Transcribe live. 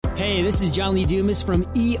Hey, this is John Lee Dumas from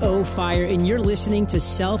EO Fire, and you're listening to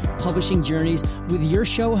Self-Publishing Journeys with your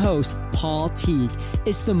show host, Paul Teague.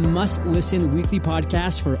 It's the must-listen weekly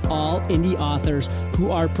podcast for all indie authors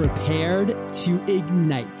who are prepared to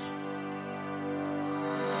ignite.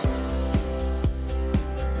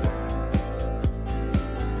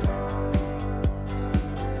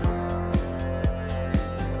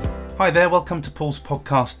 Hi there, welcome to Paul's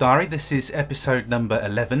Podcast Diary. This is episode number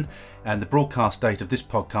 11, and the broadcast date of this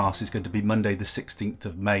podcast is going to be Monday the 16th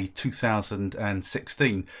of May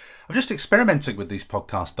 2016. I'm just experimenting with these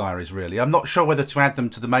podcast diaries, really. I'm not sure whether to add them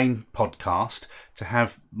to the main podcast to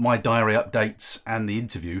have my diary updates and the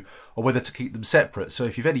interview, or whether to keep them separate. So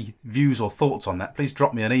if you've any views or thoughts on that, please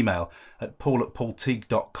drop me an email at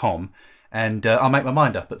paul@paulteague.com. And I'll make my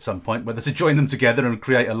mind up at some point whether to join them together and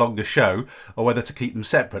create a longer show or whether to keep them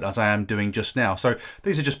separate, as I am doing just now. So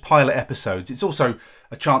these are just pilot episodes. It's also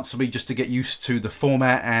a chance for me just to get used to the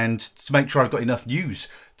format and to make sure I've got enough news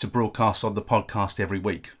to broadcast on the podcast every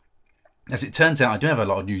week. As it turns out, I do have a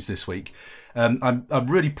lot of news this week. I'm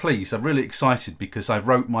really pleased. I'm really excited because I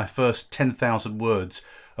wrote my first 10,000 words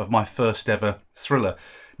of my first ever thriller.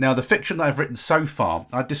 Now, the fiction that I've written so far,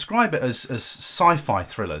 I'd describe it as sci-fi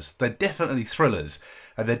thrillers. They're definitely thrillers,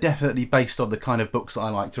 and they're definitely based on the kind of books that I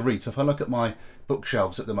like to read. So if I look at my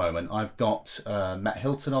bookshelves at the moment, I've got Matt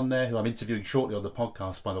Hilton on there, who I'm interviewing shortly on the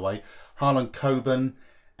podcast, by the way, Harlan Coben,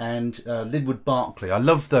 and Linwood Barclay. I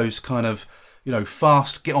love those kind of,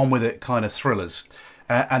 fast, get on with it kind of thrillers.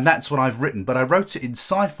 And that's what I've written. But I wrote it in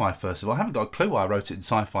sci-fi, first of all. I haven't got a clue why I wrote it in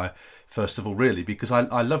sci-fi, first of all, really, because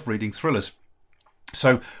I love reading thrillers.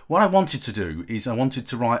 So what I wanted to do is I wanted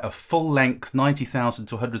to write a full-length 90,000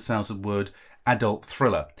 to 100,000 word adult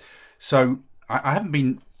thriller. So I haven't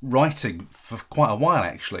been writing for quite a while,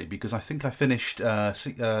 actually, because I think I finished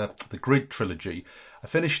the Grid trilogy. I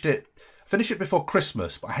finished it before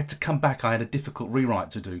Christmas, but I had to come back. I had a difficult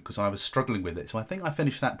rewrite to do because I was struggling with it. So I think I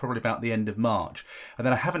finished that probably about the end of March. And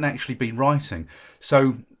then I haven't actually been writing.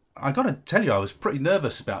 So I got to tell you, I was pretty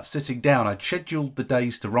nervous about sitting down. I'd scheduled the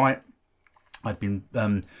days to write. I'd been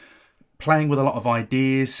playing with a lot of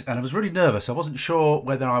ideas, and I was really nervous. I wasn't sure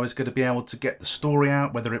whether I was going to be able to get the story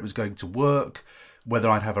out, whether it was going to work, whether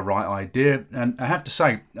I'd have a right idea. And I have to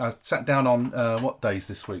say, I sat down on, what days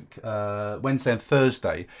this week? Wednesday and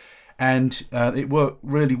Thursday, and it worked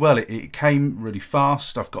really well. It came really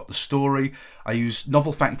fast. I've got the story. I used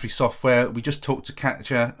Novel Factory software. We just talked to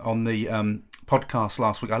Katja on the podcast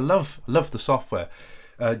last week. I love the software.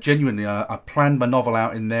 Genuinely, I planned my novel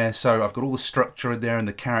out in there, so I've got all the structure in there and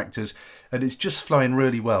the characters, and it's just flowing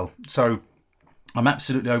really well. So I'm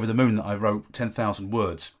absolutely over the moon that I wrote 10,000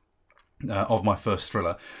 words of my first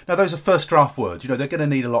thriller. Now, those are first draft words. They're going to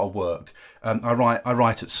need a lot of work. I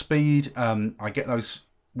write at speed. I get those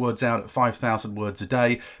words out at 5,000 words a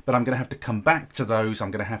day, but I'm going to have to come back to those.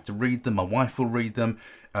 I'm going to have to read them. My wife will read them.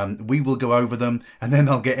 We will go over them, and then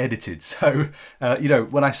they'll get edited. So,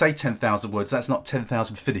 when I say 10,000 words, that's not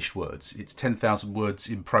 10,000 finished words. It's 10,000 words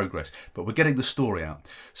in progress. But we're getting the story out.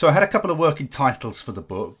 So I had a couple of working titles for the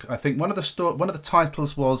book. I think one of the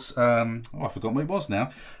titles was I've forgotten what it was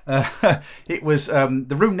now. It was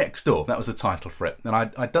The Room Next Door. That was the title for it. And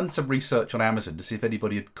I'd done some research on Amazon to see if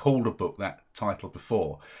anybody had called a book that title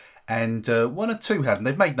before. And one or two had, and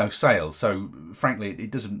they've made no sales. So, frankly, it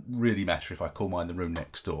doesn't really matter if I call mine The Room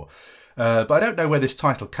Next Door. But I don't know where this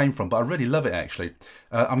title came from, but I really love it, actually.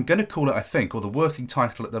 I'm going to call it, I think, or the working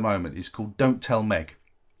title at the moment is called Don't Tell Meg.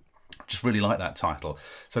 I just really like that title.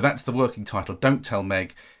 So that's the working title, Don't Tell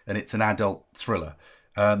Meg, and it's an adult thriller.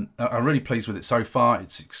 I'm really pleased with it so far.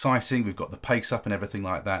 It's exciting. We've got the pace up and everything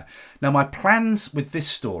like that. Now, my plans with this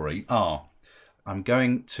story are I'm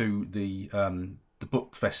going to the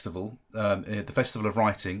book festival, the Festival of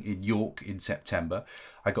Writing in York in September.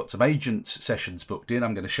 I got some agent sessions booked in.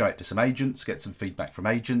 I'm going to show it to some agents, get some feedback from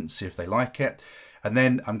agents, see if they like it. And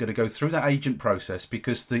then I'm going to go through that agent process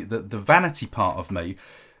because the vanity part of me,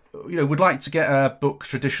 would like to get a book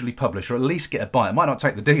traditionally published or at least get a bite. I might not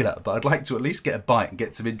take the deal up, but I'd like to at least get a bite and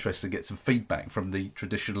get some interest and get some feedback from the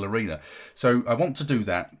traditional arena. So I want to do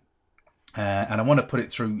that. And I want to put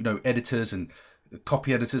it through, editors and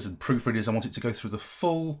copy editors and proofreaders. I want it to go through the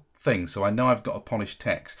full thing, so I know I've got a polished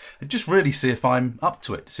text, and just really see if I'm up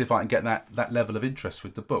to it, see if I can get that level of interest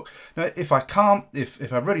with the book. Now, if I can't,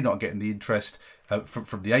 if I'm really not getting the interest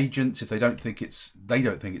from the agents, if they don't think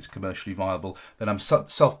it's commercially viable, then I'm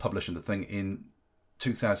self-publishing the thing in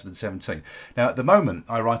 2017. Now, at the moment,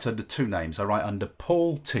 I write under two names. I write under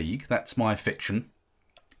Paul Teague, that's my fiction,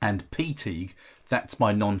 and P Teague, that's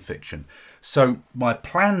my non-fiction. So my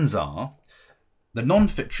plans are the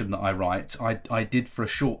non-fiction that I write, I did for a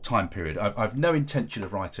short time period. I've no intention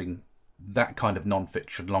of writing that kind of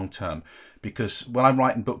non-fiction long term, because when I'm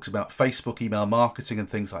writing books about Facebook email marketing and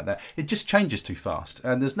things like that, it just changes too fast,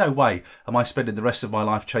 and there's no way am I spending the rest of my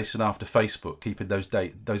life chasing after Facebook, keeping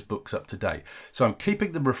those books up to date. So I'm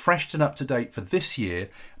keeping them refreshed and up to date for this year.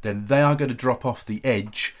 Then they are going to drop off the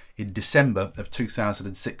edge in December of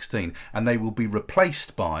 2016, and they will be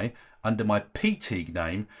replaced by, under my P-Teague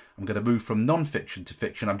name, I'm going to move from non-fiction to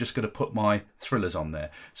fiction. I'm just going to put my thrillers on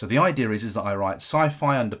there. So the idea is that I write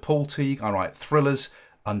sci-fi under Paul Teague, I write thrillers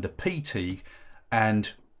under P-Teague,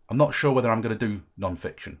 and I'm not sure whether I'm going to do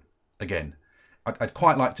non-fiction again. I'd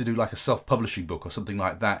quite like to do like a self-publishing book or something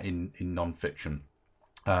like that in non-fiction.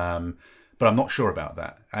 But I'm not sure about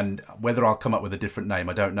that. And whether I'll come up with a different name,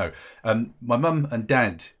 I don't know. My mum and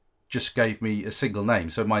dad just gave me a single name.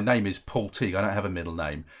 So my name is Paul Teague. I don't have a middle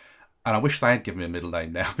name. And I wish they had given me a middle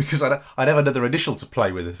name now, because I'd have another initial to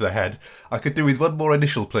play with if they had. I could do with one more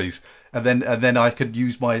initial, please. And then I could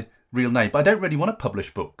use my real name. But I don't really want to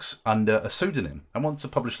publish books under a pseudonym. I want to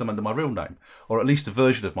publish them under my real name, or at least a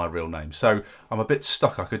version of my real name. So I'm a bit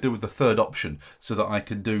stuck. I could do with the third option, so that I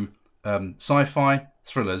could do sci-fi,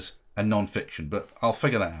 thrillers, and non-fiction. But I'll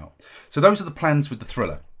figure that out. So those are the plans with the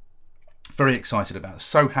thriller. Very excited about it.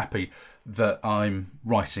 So happy that I'm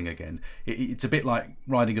writing again. It's a bit like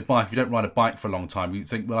riding a bike. If you don't ride a bike for a long time, you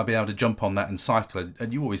think, well, I'll be able to jump on that and cycle,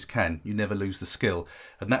 and you always can. You never lose the skill.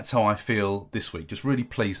 And that's how I feel this week. Just really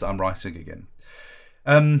pleased that I'm writing again.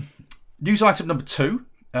 News item number 2,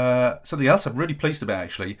 something else I'm really pleased about,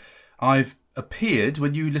 actually. I've appeared,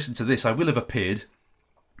 when you listen to this, I will have appeared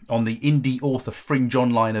on the Indie Author Fringe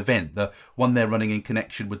Online event, the one they're running in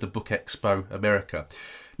connection with the Book Expo America.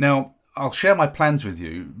 Now, I'll share my plans with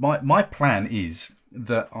you. My plan is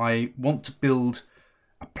that I want to build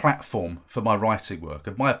a platform for my writing work.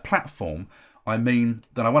 And by a platform, I mean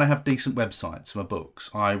that I want to have decent websites for my books.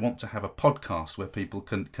 I want to have a podcast where people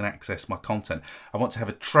can access my content. I want to have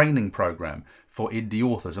a training program for indie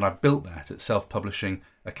authors, and I've built that at Self Publishing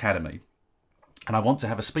Academy. And I want to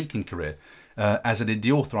have a speaking career. As an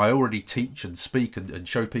indie author, I already teach and speak and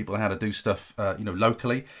show people how to do stuff,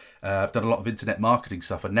 locally. I've done a lot of internet marketing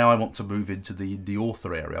stuff, and now I want to move into the indie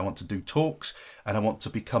author area. I want to do talks, and I want to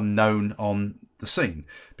become known on the scene,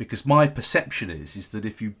 because my perception is that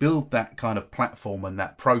if you build that kind of platform and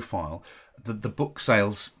that profile, the book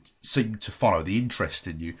sales seem to follow. The interest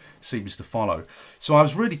in you seems to follow. So I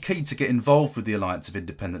was really keen to get involved with the Alliance of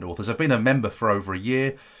Independent Authors. I've been a member for over a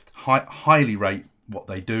year. Highly rate what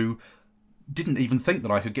they do. Didn't even think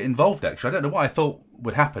that I could get involved, actually. I don't know what I thought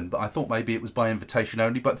would happen, but I thought maybe it was by invitation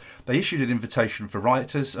only. But they issued an invitation for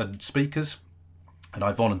writers and speakers, and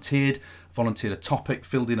I volunteered a topic,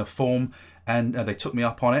 filled in a form, and they took me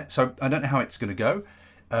up on it. So I don't know how it's going to go.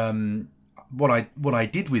 What I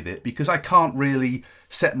did with it, because I can't really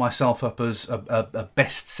set myself up as a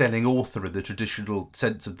best-selling author in the traditional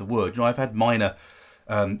sense of the word. I've had minor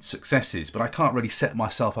successes, but I can't really set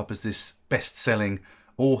myself up as this best-selling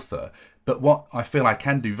author. But what I feel I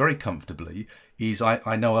can do very comfortably is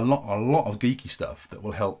I know a lot of geeky stuff that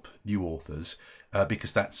will help new authors,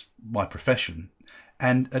 because that's my profession.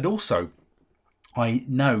 And also, I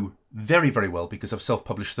know very, very well, because I've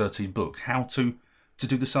self-published 13 books, how to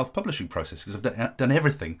do the self-publishing process, because I've done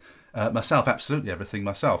everything myself, absolutely everything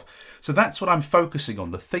myself. So that's what I'm focusing on,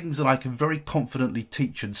 the things that I can very confidently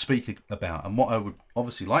teach and speak about. And what I would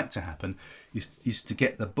obviously like to happen is to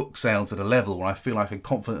get the book sales at a level where I feel I can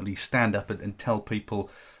confidently stand up and tell people,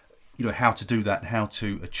 how to do that and how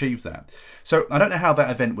to achieve that. So I don't know how that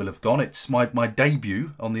event will have gone. It's my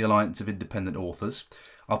debut on the Alliance of Independent Authors.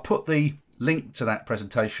 I'll put the link to that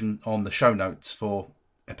presentation on the show notes for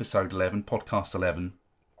episode 11, podcast 11.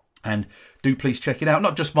 And do please check it out.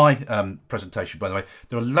 Not just my presentation, by the way.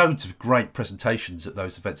 There are loads of great presentations at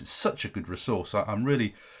those events. It's such a good resource. I'm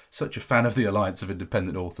really such a fan of the Alliance of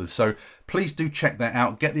Independent Authors. So please do check that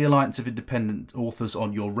out. Get the Alliance of Independent Authors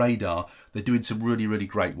on your radar. They're doing some really, really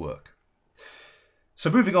great work. So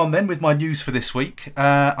moving on then with my news for this week.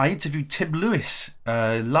 I interviewed Tim Lewis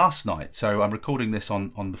last night. So I'm recording this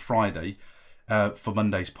on the Friday for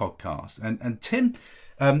Monday's podcast. And Tim...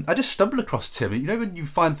 I just stumbled across Tim. When you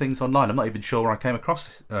find things online, I'm not even sure where I came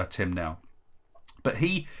across Tim now. But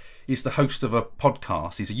he is the host of a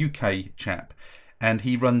podcast. He's a UK chap, and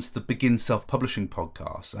he runs the Begin Self-Publishing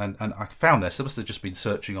podcast. And I found this. I must have just been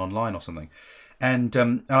searching online or something. And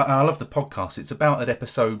I love the podcast. It's about at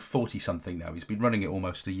episode 40-something now. He's been running it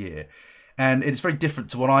almost a year. And it's very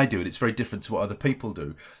different to what I do, and it's very different to what other people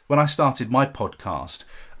do. When I started my podcast,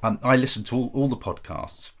 I listened to all the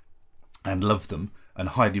podcasts and loved them and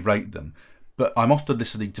highly rate them. but I'm often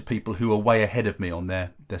listening to people who are way ahead of me on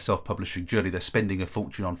their self-publishing journey. They're spending a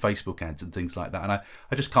fortune on Facebook ads and things like that, and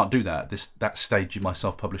I just can't do that at that stage in my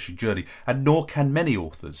self-publishing journey, and nor can many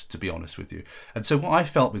authors, to be honest with you. And so what I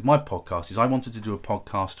felt with my podcast is I wanted to do a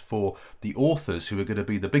podcast for the authors who are going to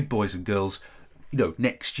be the big boys and girls,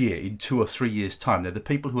 next year, in 2 or 3 years' time. They're the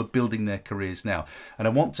people who are building their careers now. And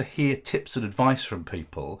I want to hear tips and advice from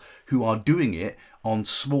people who are doing it on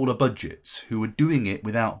smaller budgets, who are doing it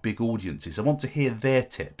without big audiences. I want to hear their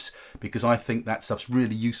tips, because I think that stuff's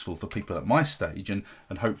really useful for people at my stage and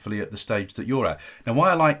hopefully at the stage that you're at. Now,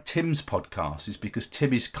 why I like Tim's podcast is because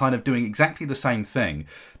Tim is kind of doing exactly the same thing,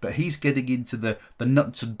 but he's getting into the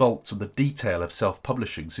nuts and bolts and the detail of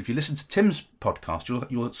self-publishing. So if you listen to Tim's podcast,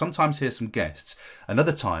 you'll sometimes hear some guests, and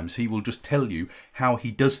other times he will just tell you how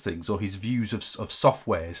he does things, or his views of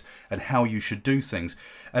softwares and how you should do things.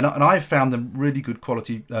 And I've found them really good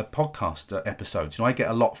quality podcast episodes. I get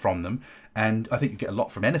a lot from them, and I think you get a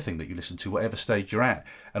lot from anything that you listen to, whatever stage you're at.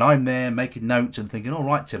 And I'm there making notes and thinking, all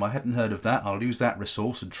right, Tim, I hadn't heard of that. I'll use that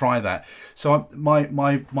resource and try that. So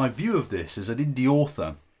my view of this as an indie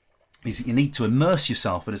author is that you need to immerse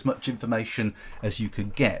yourself in as much information as you can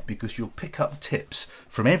get, because you'll pick up tips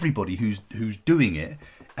from everybody who's doing it.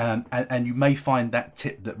 And you may find that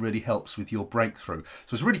tip that really helps with your breakthrough.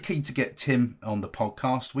 So I was really keen to get Tim on the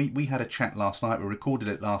podcast. We had a chat last night. We recorded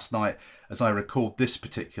it last night as I record this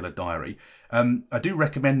particular diary. I do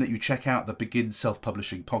recommend that you check out the Begin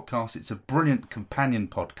Self-Publishing podcast. It's a brilliant companion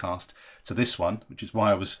podcast to this one, which is why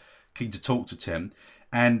I was keen to talk to Tim.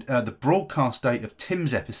 And the broadcast date of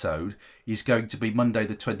Tim's episode is going to be Monday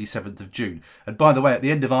the 27th of June. And by the way, at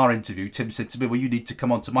the end of our interview, Tim said to me, well, you need to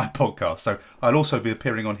come onto my podcast. So I'll also be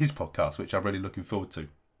appearing on his podcast, which I'm really looking forward to.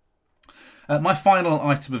 My final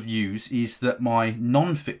item of news is that my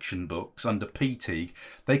non-fiction books under PTEAG,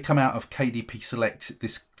 they come out of KDP Select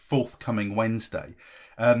this forthcoming Wednesday.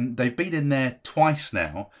 They've been in there twice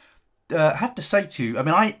now. I have to say to you,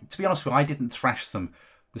 to be honest with you, I didn't thrash them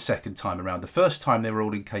the second time around. The first time they were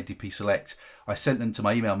all in KDP Select, I sent them to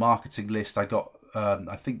my email marketing list. I got,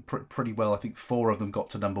 I think pretty well, I think 4 of them got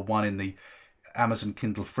to number 1 in the Amazon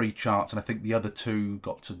Kindle free charts, and I think the other 2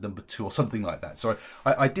 got to number 2 or something like that. So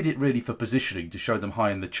I did it really for positioning, to show them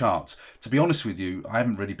high in the charts. To be honest with you, I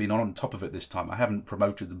haven't really been on top of it this time. I haven't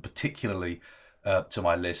promoted them particularly to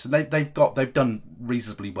my list, and they've done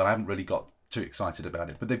reasonably well. I haven't really got too excited about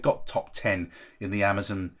it, but they've got top 10 in the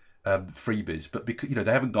Amazon freebies, but because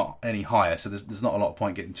they haven't got any higher, so there's not a lot of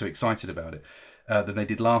point getting too excited about it than they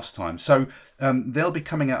did last time. So they'll be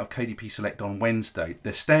coming out of KDP Select on Wednesday.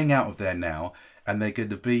 They're staying out of there now, and I'm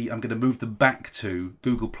going to move them back to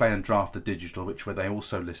Google Play and Draft the Digital, which they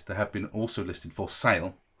have been also listed for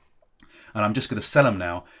sale. And I'm just going to sell them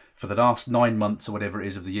now for the last 9 months or whatever it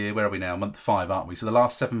is of the year. Where are we now? Month 5, aren't we? So the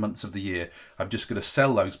last 7 months of the year, I'm just going to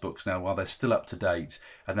sell those books now while they're still up to date.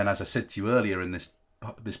 And then, as I said to you earlier in this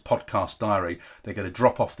podcast diary, they're going to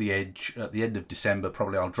drop off the edge at the end of December.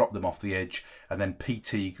 Probably I'll drop them off the edge, and then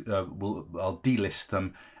PTEAG I'll delist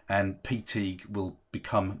them, and PTEAG will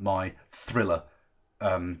become my thriller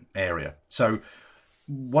area. So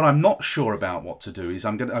what I'm not sure about what to do is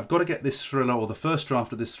I've got to get this thriller, or the first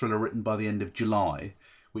draft of this thriller, written by the end of July,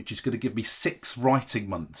 which is going to give me 6 writing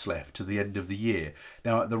months left to the end of the year.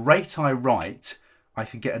 Now, at the rate I write, I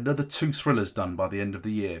could get another 2 thrillers done by the end of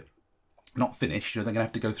the year. Not finished, they're going to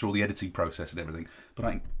have to go through all the editing process and everything, but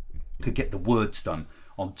I could get the words done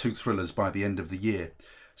on 2 thrillers by the end of the year.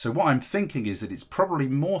 So what I'm thinking is that it's probably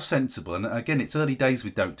more sensible, and again, it's early days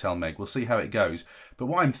with Don't Tell Meg, we'll see how it goes, but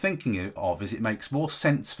what I'm thinking of is it makes more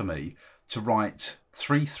sense for me to write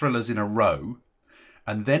 3 thrillers in a row,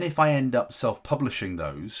 and then if I end up self-publishing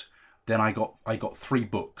those, then I got 3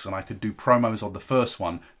 books, and I could do promos on the first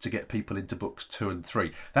one to get people into books 2 and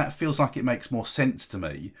 3. That feels like it makes more sense to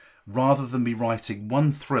me, rather than me writing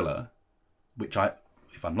 1 thriller, which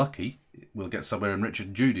if I'm lucky, we'll get somewhere in Richard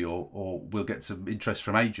and Judy, or we'll get some interest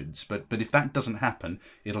from agents. But if that doesn't happen,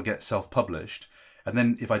 it'll get self-published. And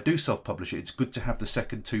then if I do self-publish it, it's good to have the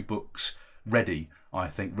second 2 books ready, I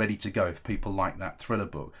think, ready to go if people like that thriller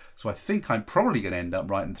book. So I think I'm probably going to end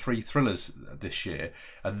up writing 3 thrillers this year.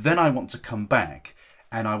 And then I want to come back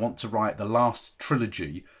and I want to write the last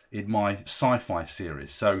trilogy in my sci-fi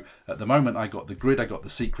series. So at the moment I got The Grid, I got The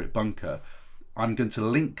Secret Bunker. I'm going to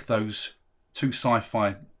link those 2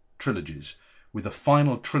 sci-fi trilogies with a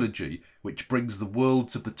final trilogy which brings the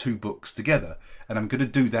worlds of the 2 books together. And I'm going to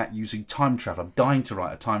do that using time travel. I'm dying to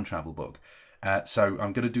write a time travel book. So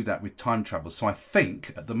I'm going to do that with time travel. So I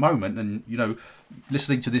think at the moment, and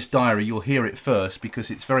listening to this diary, you'll hear it first,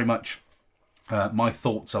 because it's very much my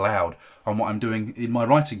thoughts aloud on what I'm doing in my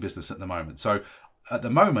writing business at the moment. So at the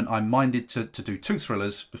moment, I'm minded to do 2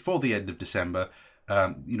 thrillers before the end of December.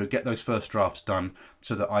 Get those first drafts done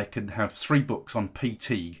so that I can have 3 books on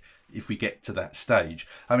PT if we get to that stage.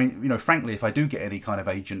 I mean, frankly, if I do get any kind of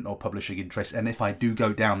agent or publishing interest, and if I do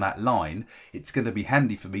go down that line, it's going to be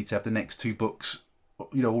handy for me to have the next 2 books,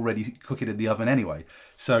 already cooking in the oven anyway.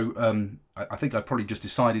 So I think I've probably just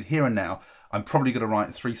decided here and now, I'm probably going to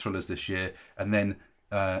write 3 thrillers this year, and then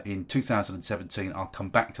in 2017, I'll come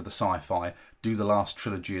back to the sci-fi, do the last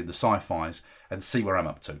trilogy of the sci-fis, and see where I'm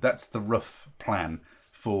up to. That's the rough plan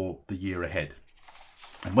for the year ahead.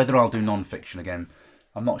 And whether I'll do non-fiction again,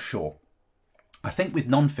 I'm not sure. I think with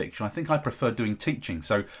non-fiction, I prefer doing teaching.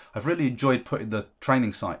 So I've really enjoyed putting the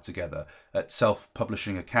training site together at Self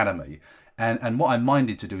Publishing Academy. And what I'm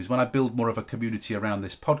minded to do is when I build more of a community around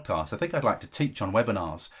this podcast, I think I'd like to teach on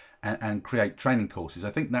webinars and create training courses.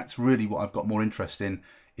 I think that's really what I've got more interest in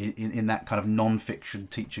that kind of non-fiction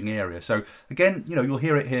teaching area. So again, you'll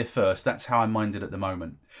hear it here first. That's how I'm minded at the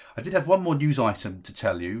moment. I did have one more news item to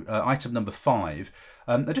tell you, item number 5.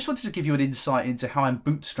 I just wanted to give you an insight into how I'm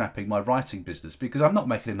bootstrapping my writing business, because I'm not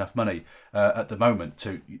making enough money at the moment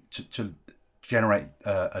to generate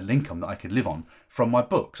an income that I can live on from my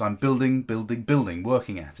books. I'm building,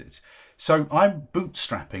 working at it. So I'm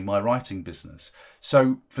bootstrapping my writing business.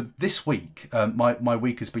 So for this week, my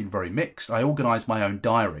week has been very mixed. I organise my own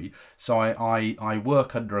diary. So I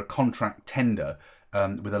work under a contract tender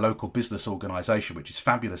with a local business organisation, which is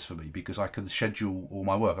fabulous for me because I can schedule all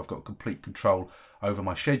my work. I've got complete control over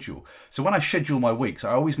my schedule. So when I schedule my weeks,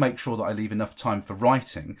 I always make sure that I leave enough time for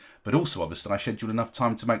writing, but also obviously I schedule enough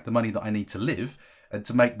time to make the money that I need to live and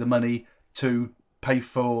to make the money to pay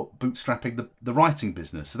for bootstrapping the writing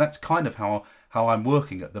business. So that's kind of how I'm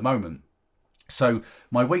working at the moment. So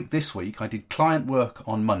my week this week, I did client work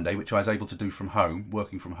on Monday, which I was able to do from home,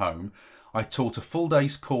 working from home. I taught a full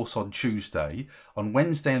day's course on Tuesday. On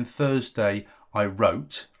Wednesday and Thursday, I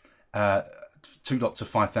wrote 2 lots of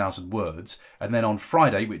 5,000 words. And then on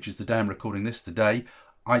Friday, which is the day I'm recording this today,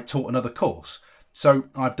 I taught another course. So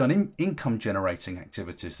I've done income generating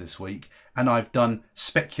activities this week, and I've done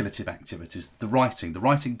speculative activities, the writing. The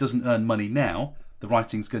writing doesn't earn money now. The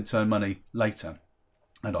writing's going to earn money later.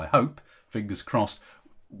 And I hope, fingers crossed,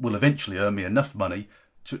 will eventually earn me enough money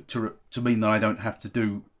to mean that I don't have to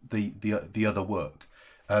do the other work.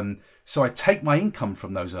 So I take my income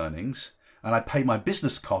from those earnings and I pay my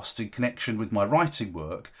business costs in connection with my writing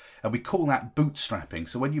work, and we call that bootstrapping.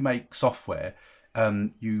 So when you make software,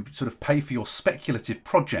 you sort of pay for your speculative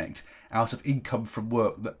project out of income from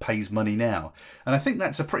work that pays money now. And I think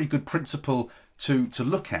that's a pretty good principle to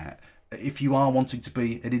look at. If you are wanting to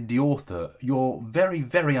be an indie author, you're very,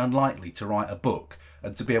 very unlikely to write a book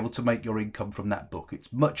and to be able to make your income from that book.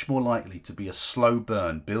 It's much more likely to be a slow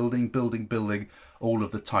burn, building all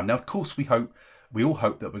of the time. Now, of course, we all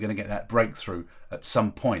hope that we're going to get that breakthrough at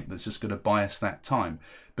some point that's just going to buy us that time.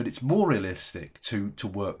 But it's more realistic to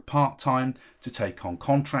work part-time, to take on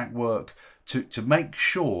contract work, to make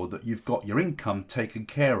sure that you've got your income taken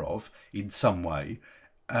care of in some way,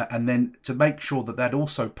 and then to make sure that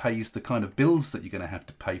also pays the kind of bills that you're going to have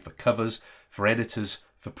to pay for covers, for editors,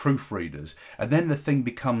 for proofreaders. And then the thing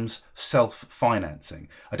becomes self-financing.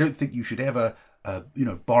 I don't think you should ever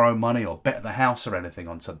borrow money or bet the house or anything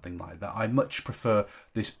on something like that. I much prefer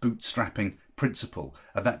this bootstrapping principle,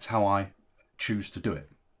 and that's how I choose to do it.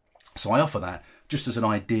 So I offer that just as an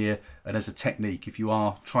idea and as a technique. If you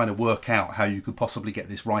are trying to work out how you could possibly get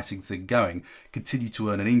this writing thing going, continue to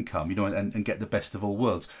earn an income, and get the best of all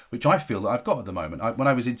worlds, which I feel that I've got at the moment. When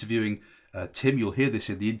I was interviewing Tim, you'll hear this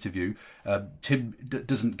in the interview, Tim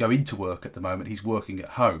doesn't go into work at the moment. He's working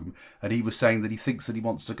at home, and he was saying that he thinks that he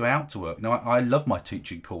wants to go out to work. Now, I love my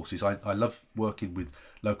teaching courses. I love working with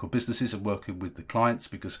local businesses and working with the clients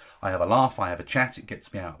because I have a laugh, I have a chat, it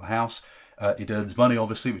gets me out of the house. It earns money,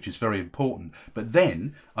 obviously, which is very important. But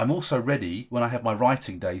then I'm also ready, when I have my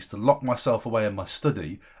writing days, to lock myself away in my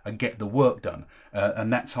study and get the work done.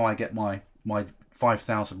 And that's how I get my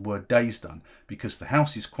 5,000 word days done, because the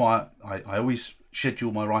house is quiet. I always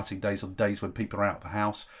schedule my writing days on days when people are out of the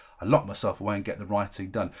house. I lock myself away and get the writing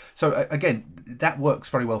done. So again, that works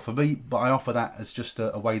very well for me, but I offer that as just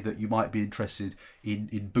a way that you might be interested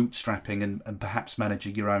in bootstrapping and perhaps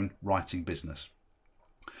managing your own writing business.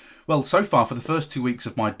 Well, so far for the first 2 weeks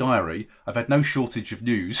of my diary, I've had no shortage of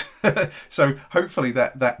news. So hopefully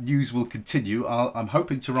that news will continue. I'm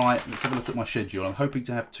hoping to write, let's have a look at my schedule. I'm hoping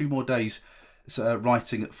to have 2 more days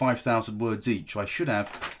writing at 5,000 words each. I should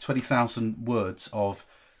have 20,000 words of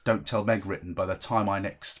Don't Tell Meg written by the time I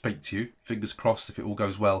next speak to you. Fingers crossed if it all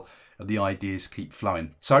goes well and the ideas keep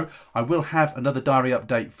flowing. So I will have another diary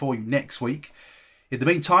update for you next week. In the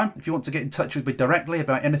meantime, if you want to get in touch with me directly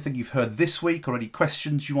about anything you've heard this week or any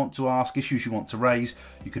questions you want to ask, issues you want to raise,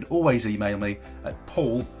 you can always email me at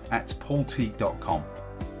paul@paulteague.com.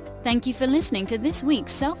 Thank you for listening to this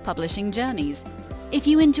week's Self-Publishing Journeys. If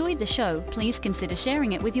you enjoyed the show, please consider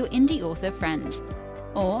sharing it with your indie author friends.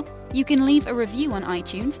 Or you can leave a review on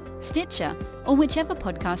iTunes, Stitcher, or whichever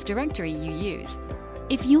podcast directory you use.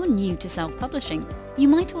 If you're new to self-publishing, you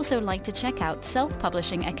might also like to check out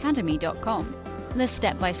selfpublishingacademy.com, the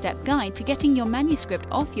step-by-step guide to getting your manuscript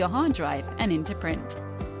off your hard drive and into print.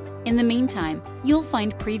 In the meantime, you'll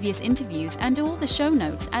find previous interviews and all the show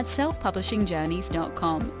notes at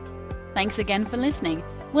selfpublishingjourneys.com. Thanks again for listening.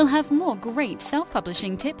 We'll have more great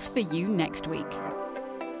self-publishing tips for you next week.